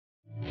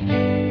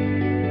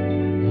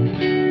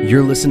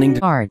You're listening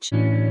to Arch,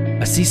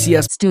 a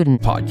CCS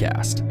student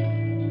podcast.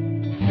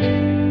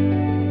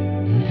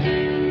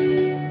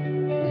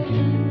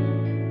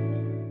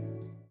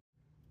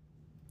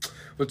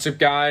 What's up,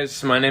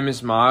 guys? My name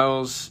is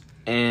Miles,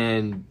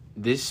 and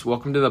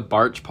welcome to the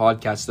Barch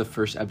Podcast, the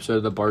first episode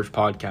of the Barch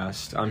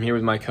Podcast. I'm here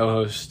with my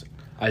co-host,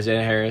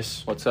 Isaiah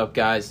Harris. What's up,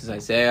 guys? This is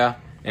Isaiah.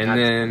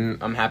 And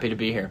I'm happy to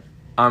be here.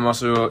 I'm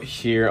also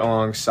here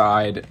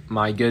alongside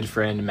my good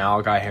friend,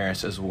 Malachi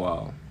Harris, as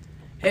well.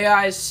 Hey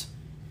guys,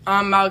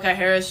 I'm Malachi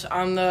Harris.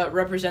 I'm the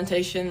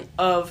representation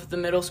of the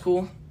middle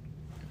school.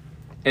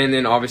 And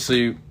then,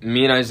 obviously,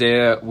 me and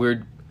Isaiah, we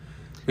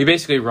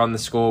basically run the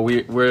school.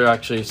 We're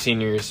actually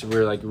seniors.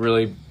 We're, like,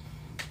 really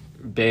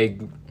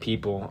big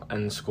people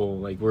in the school.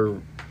 Like,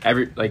 we're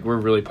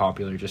really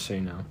popular, just so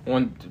you know.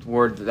 One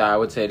word that I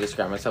would say to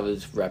describe myself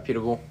is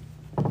reputable.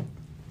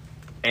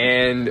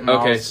 And,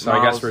 okay, so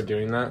I guess we're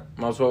doing that.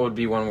 Miles, what would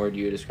be one word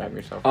you would describe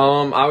yourself?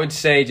 I would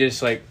say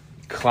just, like,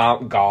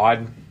 clout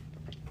God.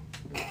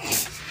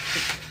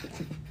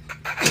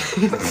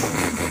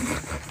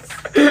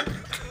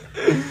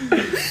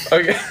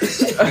 Okay.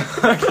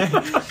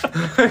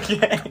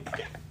 Okay.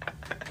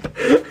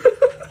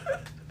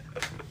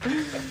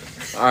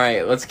 All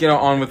right, let's get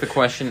on with the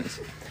questions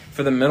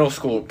for the middle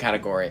school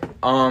category.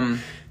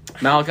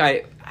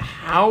 Malachi,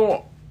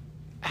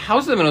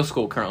 how's the middle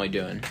school currently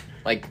doing?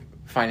 Like,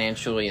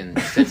 financially and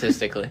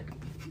statistically?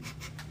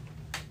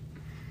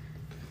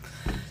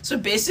 So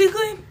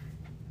basically,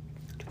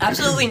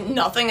 absolutely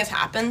nothing has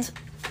happened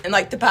in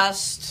like the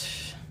past.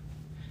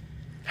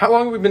 How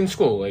long have we been in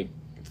school? Like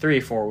 3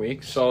 or 4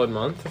 weeks. solid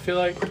month, I feel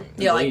like.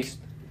 Yeah, At like least.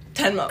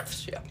 10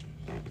 months. Yeah.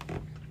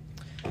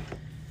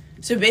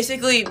 So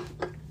basically,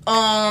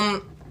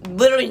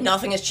 literally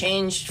nothing has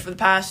changed for the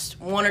past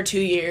 1 or 2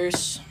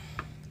 years,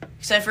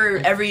 except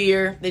for every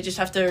year they just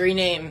have to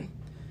rename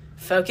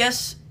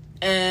Focus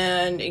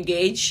and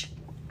Engage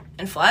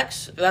and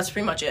Flex. That's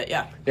pretty much it.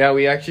 Yeah. Yeah,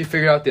 we actually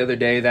figured out the other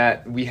day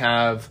that we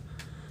have,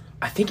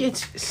 I think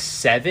it's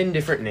 7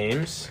 different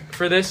names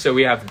for this. So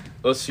we have,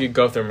 let's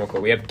go through them real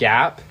quick. We have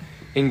Gap,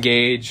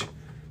 Engage,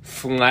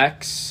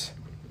 Flex,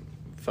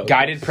 Focus.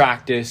 Guided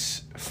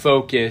Practice,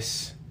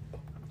 Focus,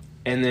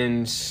 and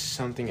then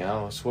something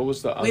else. What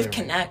was the other? We have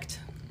Connect.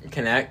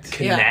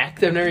 Connect. Yeah.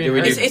 Connect? I've never even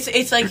heard of it.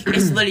 It's like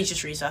it's literally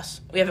just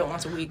recess. We have it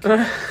once a week.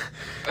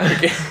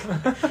 Okay.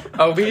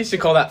 Oh, we used to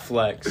call that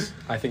Flex.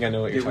 I think I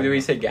know what you're talking Did we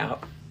about. say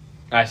Gap?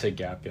 I said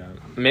Gap, yeah.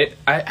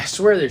 I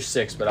swear there's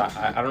 6, but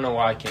I don't know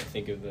why I can't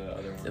think of the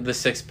other one. The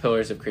 6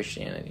 pillars of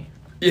Christianity.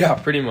 Yeah,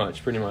 pretty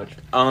much.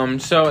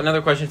 So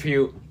another question for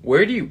you: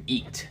 where do you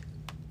eat?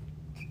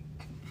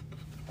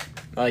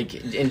 Like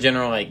in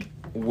general, like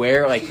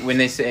where, like when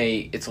they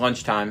say it's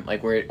lunchtime,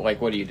 like where,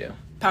 like what do you do?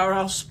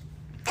 Powerhouse.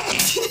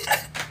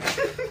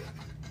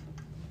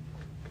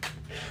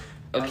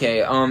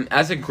 Okay,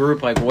 as a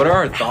group, like what are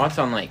our thoughts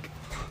on like?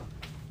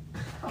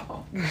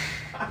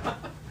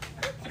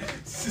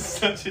 This is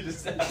such a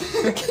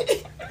disaster.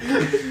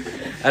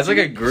 As like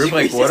a group,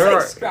 like what are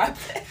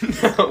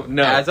our,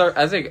 No. as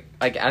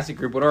a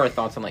group, what are our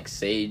thoughts on like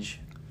Sage?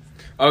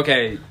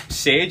 Okay,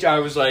 Sage, I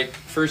was like,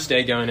 first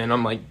day going in,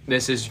 I'm like,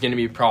 this is going to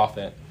be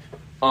profit.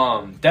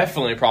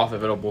 Definitely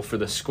profitable for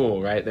the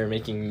school, right? They're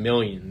making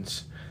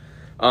millions.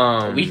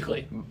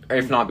 Weekly, or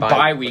if not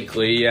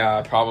bi-weekly,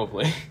 yeah,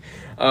 probably.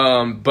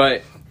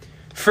 But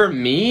for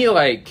me,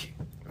 like,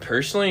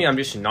 personally, I'm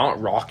just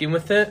not rocking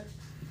with it.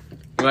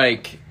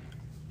 Like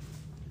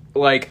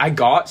I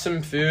got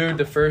some food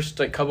the first,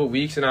 like, couple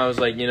weeks, and I was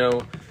like, you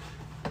know,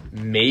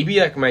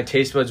 maybe, like, my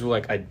taste buds will,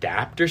 like,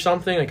 adapt or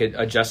something, like,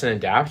 adjust and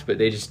adapt, but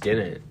they just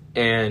didn't.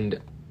 And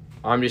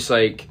I'm just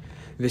like,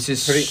 this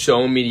is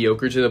so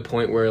mediocre to the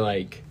point where,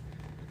 like,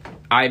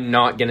 I'm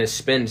not going to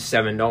spend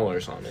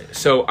 $7 on it.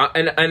 So,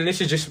 and this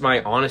is just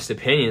my honest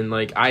opinion,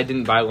 like, I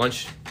didn't buy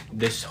lunch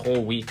this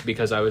whole week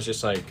because I was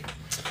just like,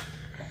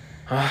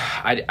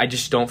 I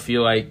just don't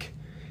feel like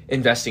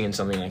investing in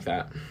something like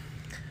that.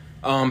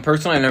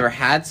 Personally, I've never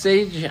had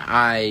Sage.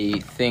 I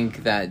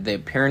think that the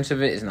appearance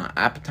of it is not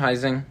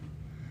appetizing.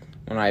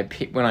 When I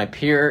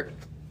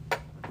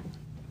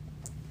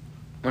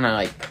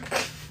like.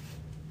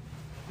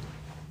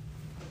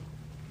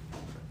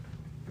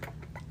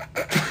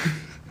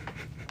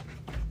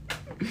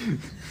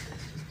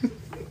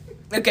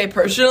 Okay,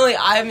 personally,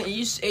 I haven't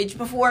used Sage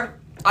before.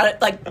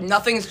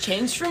 Nothing's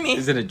changed for me.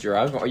 Is it a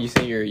drug? Or you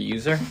say you're a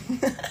user?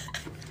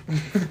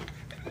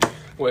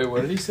 Wait,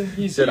 what did he say?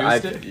 He said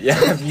used it? Yeah,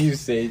 I've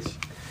used Sage.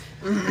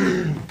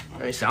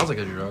 It sounds like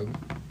a drug.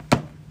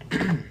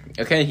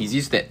 Okay, he's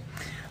used it.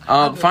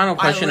 Final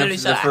question of literally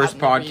the said I first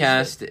have never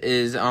used podcast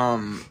is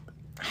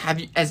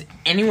has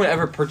anyone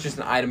ever purchased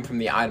an item from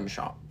the item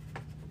shop?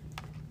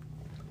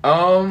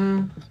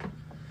 I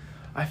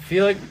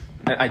feel like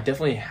I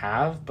definitely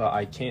have, but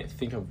I can't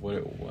think of what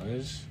it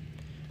was.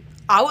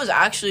 I was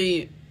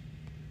actually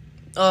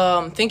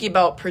thinking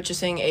about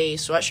purchasing a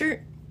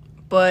sweatshirt,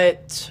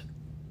 but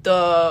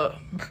the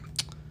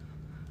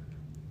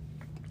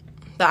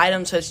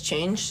items has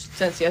changed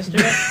since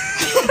yesterday.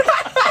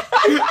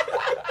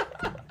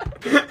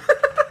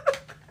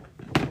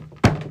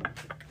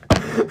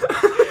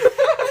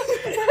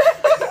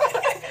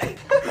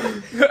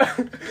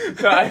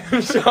 The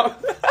item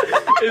shop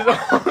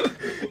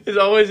is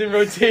always in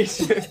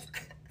rotation.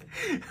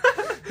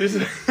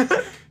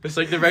 It's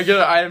like the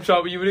regular item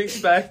shop you would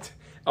expect.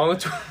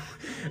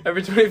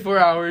 Every 24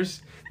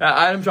 hours, that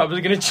item shop is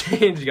going to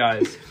change,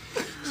 guys.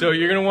 So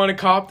you're going to want to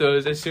cop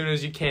those as soon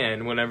as you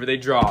can, whenever they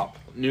drop.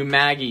 New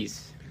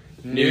Maggies.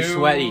 New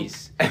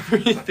sweaties.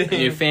 Everything.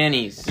 New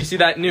fannies. You see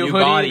that new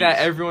hoodie bodies. that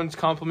everyone's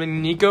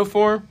complimenting Nico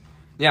for?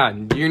 Yeah,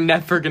 you're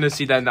never going to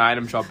see that in the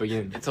item shop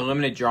again. It's a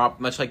limited drop,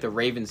 much like the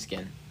Raven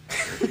skin.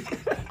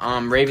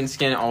 Raven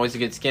skin, always a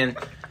good skin.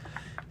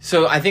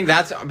 So I think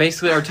that's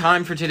basically our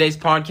time for today's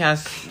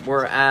podcast.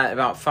 We're at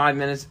about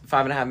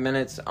 5.5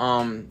 minutes.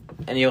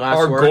 Any last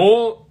Our word?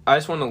 goal, I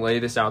just want to lay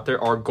this out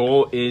there. Our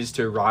goal is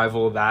to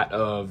rival that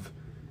of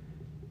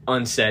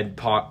Unsaid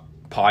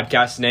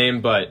podcast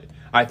name, but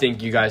I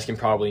think you guys can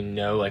probably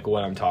know like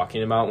what I'm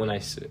talking about when I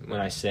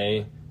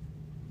say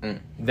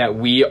that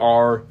we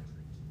are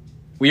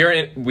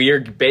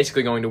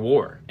basically going to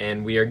war,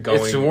 and we are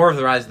going. It's the War of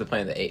the Rise of the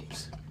Planet of the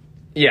Apes.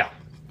 Yeah,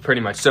 pretty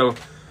much. So,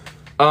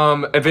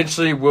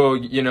 eventually we'll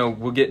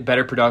get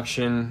better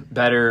production,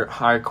 better,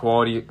 higher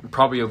quality,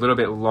 probably a little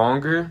bit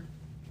longer.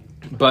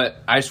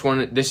 But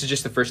this is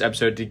just the first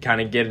episode to kind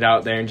of get it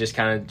out there and just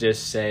kind of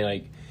just say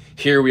like,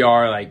 here we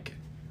are, like,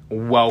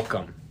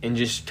 welcome, and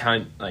just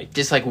kind of like,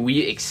 Just like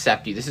we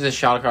accept you. This is a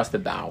shot across the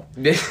bow.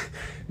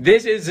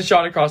 this is a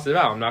shot across the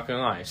bow. I'm not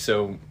gonna lie.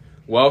 So,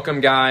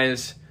 welcome,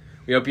 guys.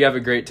 We hope you have a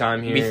great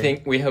time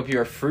here. We hope you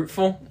are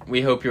fruitful.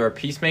 We hope you are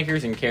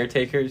peacemakers and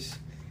caretakers.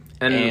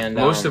 And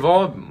most of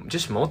all,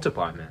 just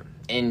multiply, man.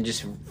 And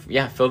just,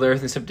 fill the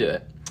earth and subdue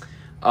it.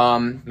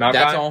 Malachi,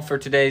 That's all for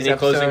today's any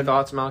episode. closing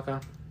thoughts,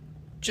 Malachi?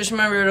 Just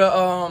remember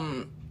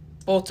to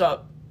bolt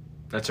up.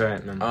 That's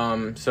right,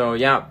 man. So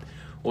yeah,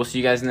 we'll see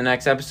you guys in the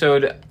next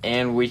episode,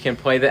 and we can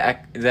play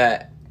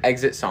the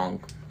exit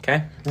song.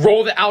 Okay.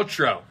 Roll the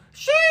outro.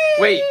 Sheesh.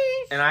 Wait,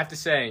 and I have to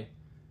say,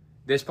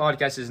 this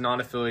podcast is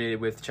not affiliated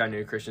with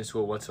Chattanooga Christian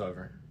School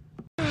whatsoever.